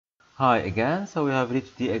Hi again. So we have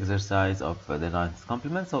reached the exercise of the ninth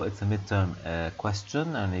complement. So it's a midterm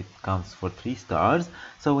question and it counts for 3 stars.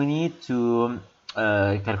 So we need to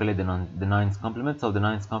calculate the ninth complement. So the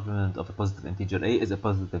ninth complement of a positive integer a is a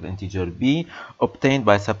positive integer b obtained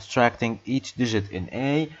by subtracting each digit in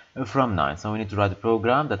a from 9. So we need to write a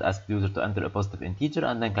program that asks the user to enter a positive integer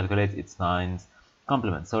and then calculate its ninth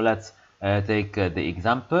complement. So let's take the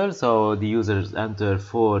example. So the users enter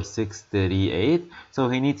 4638. So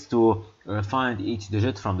he needs to find each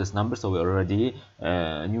digit from this number. So we already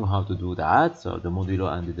knew how to do that. So the modulo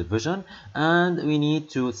and the division, and we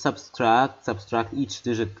need to subtract each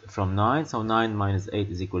digit from 9. So 9 minus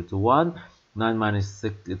 8 is equal to 1. 9 minus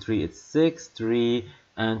 3 is 6, 3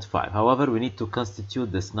 and 5. However, we need to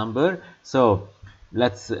constitute this number. So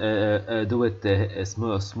let's do it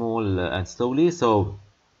small and slowly. So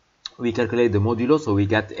we calculate the modulo, so we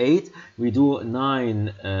get 8. We do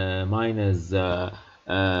 9 minus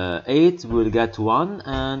 8, we'll get 1,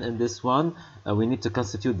 and in this one we need to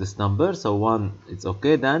constitute this number. So 1, it's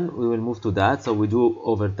okay. Then we will move to that. So we do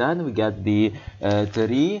over 10, we get the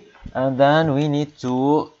 3, and then we need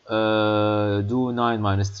to do 9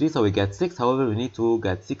 minus 3, so we get 6. However, we need to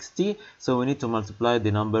get 60, so we need to multiply the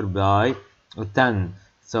number by 10.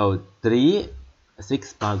 So 3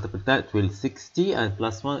 6 multiple 10, it will 60, and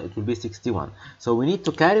plus 1, it will be 61. So we need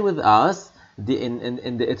to carry with us the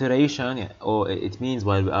in the iteration, or it means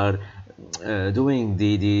while we are doing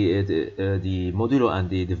the modulo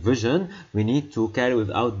and the division, we need to carry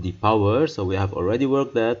without the power. So we have already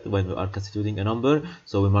worked that when we are constituting a number.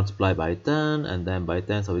 So we multiply by 10 and then by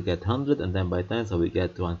 10, so we get 100, and then by 10, so we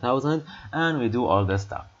get 1000, and we do all this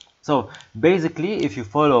stuff. So basically, if you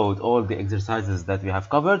followed all the exercises that we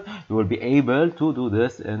have covered, you will be able to do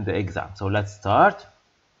this in the exam. So let's start.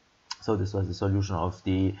 So this was the solution of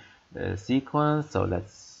the sequence. So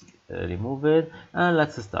let's remove it and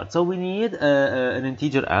let's start. So we need an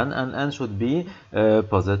integer n, and n should be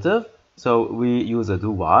positive. So we use a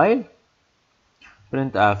do while,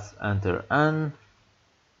 printf, enter n,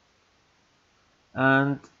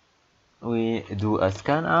 and we do a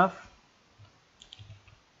scanf.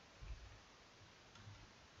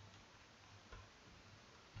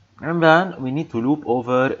 And then we need to loop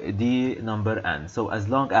over the number n. So as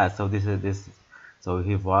long as, so this is this, so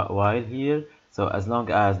we have while here. So as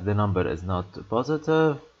long as the number is not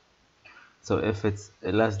positive, so if it's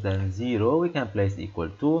less than 0, we can place equal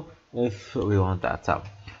to if we want that. So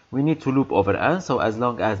we need to loop over n. So as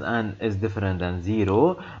long as n is different than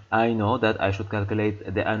 0, I know that I should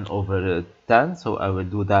calculate the n over 10. So I will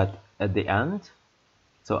do that at the end.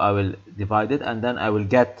 So I will divide it, and then I will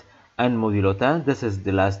get n modulo 10. This is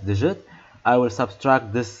the last digit. I will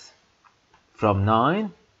subtract this from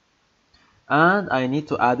 9, and I need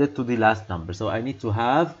to add it to the last number. So I need to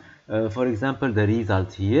have, for example, the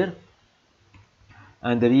result here,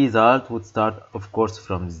 and the result would start, of course,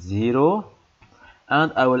 from 0,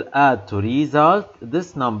 and I will add to result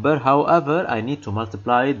this number. However, I need to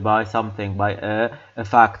multiply it by something, by a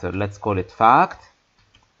factor. Let's call it fact,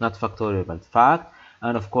 not factorial, but fact.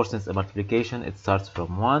 And of course, since a multiplication, it starts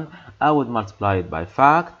from 1, I would multiply it by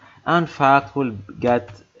fact, and fact will get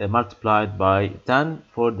multiplied by 10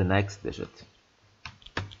 for the next digit.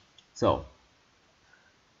 So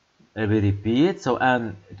we repeat. So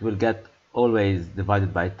n, it will get always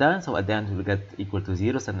divided by 10. So at the end, we will get equal to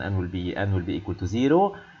 0, so n will be equal to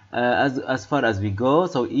 0. As far as we go,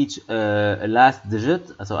 so each last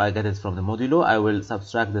digit, so I get it from the modulo, I will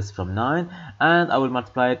subtract this from 9, and I will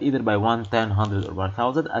multiply it either by 1, 10, 100, or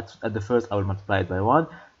 1000. At the first, I will multiply it by 1.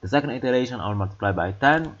 The second iteration, I will multiply by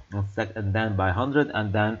 10, and then by 100,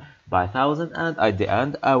 and then by 1000. And at the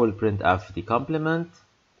end, I will print f the complement.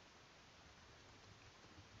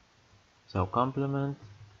 So complement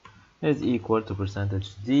is equal to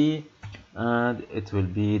 %d, and it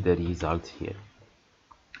will be the result here.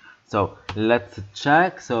 So let's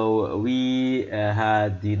check. So we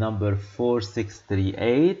had the number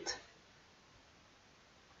 4638,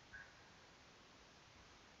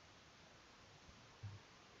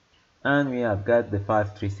 and we have got the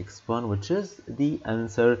 5361, which is the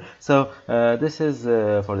answer. So this is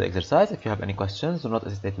for the exercise. If you have any questions, do not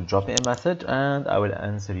hesitate to drop me a message and I will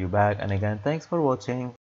answer you back. And again, thanks for watching.